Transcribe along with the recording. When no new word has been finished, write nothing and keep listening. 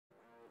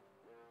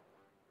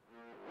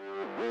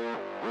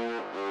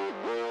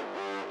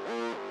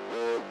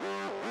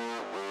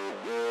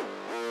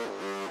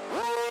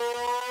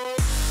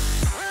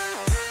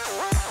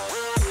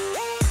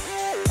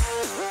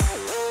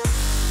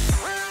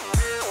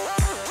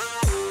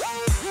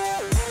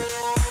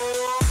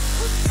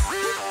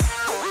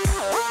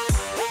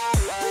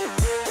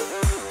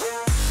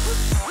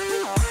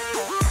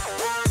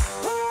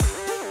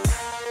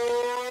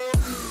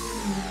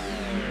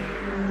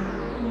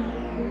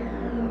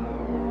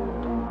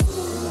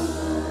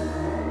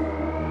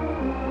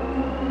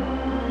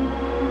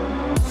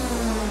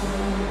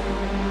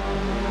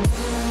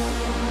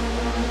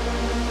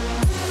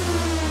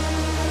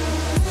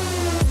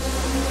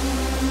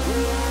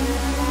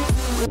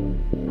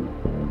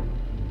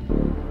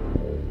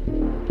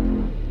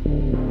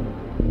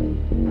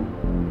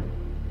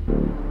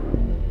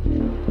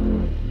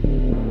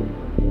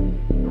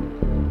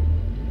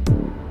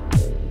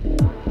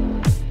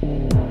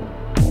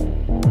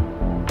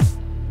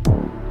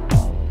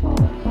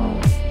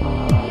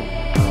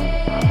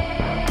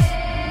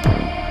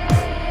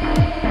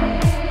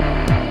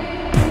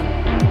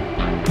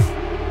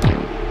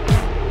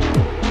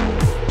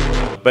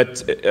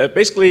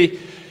Basically,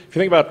 if you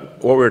think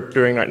about what we're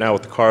doing right now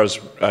with the cars,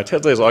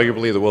 Tesla is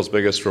arguably the world's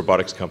biggest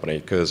robotics company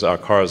because our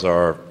cars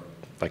are,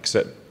 like I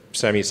said,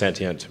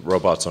 semi-sentient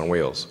robots on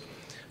wheels.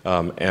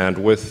 And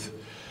with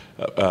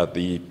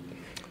the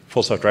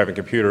full self-driving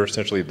computer,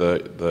 essentially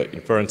the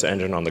inference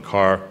engine on the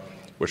car,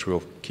 which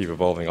will keep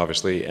evolving,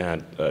 obviously,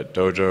 and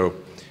Dojo,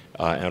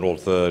 and all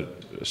the,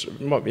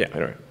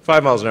 anyway,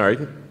 5 miles an hour.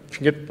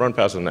 If you can run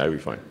faster than that, you'll be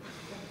fine.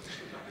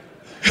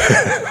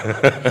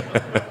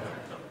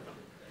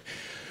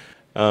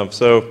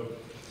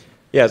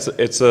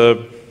 It's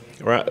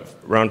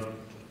around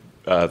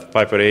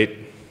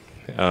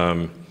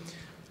 5'8".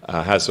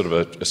 Has sort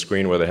of a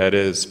screen where the head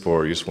is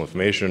for useful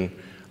information,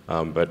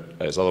 but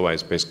it's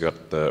otherwise basically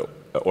got the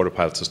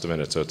autopilot system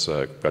in it. So it's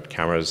got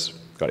cameras,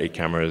 got 8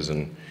 cameras,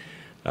 and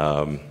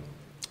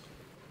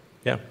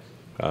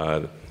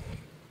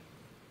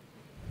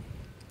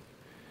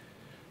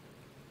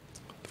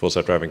full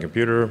self-driving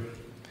computer,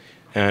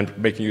 and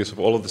making use of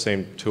all of the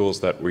same tools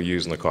that we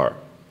use in the car.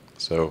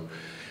 So,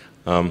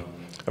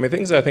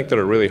 things that I think that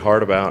are really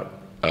hard about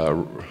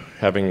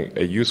having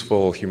a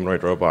useful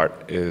humanoid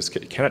robot is,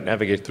 can it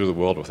navigate through the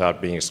world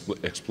without being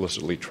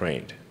explicitly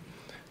trained?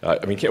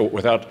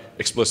 Without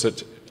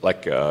explicit,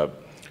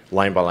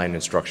 line-by-line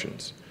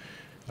instructions.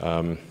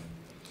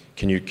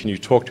 Can you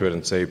talk to it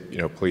and say,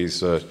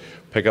 please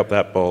pick up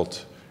that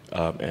bolt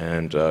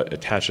and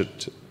attach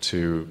it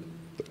to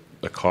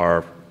the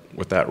car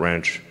with that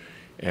wrench,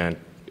 and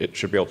it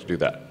should be able to do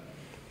that.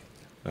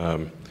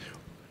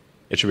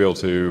 It should be able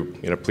to,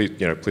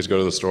 please go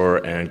to the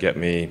store and get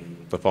me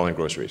the following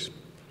groceries.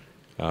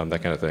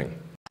 That kind of thing.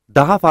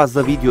 Daha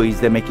fazla video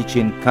izlemek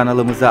için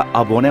kanalımıza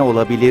abone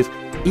olabilir,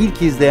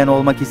 ilk izleyen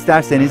olmak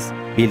isterseniz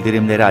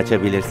bildirimleri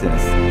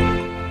açabilirsiniz.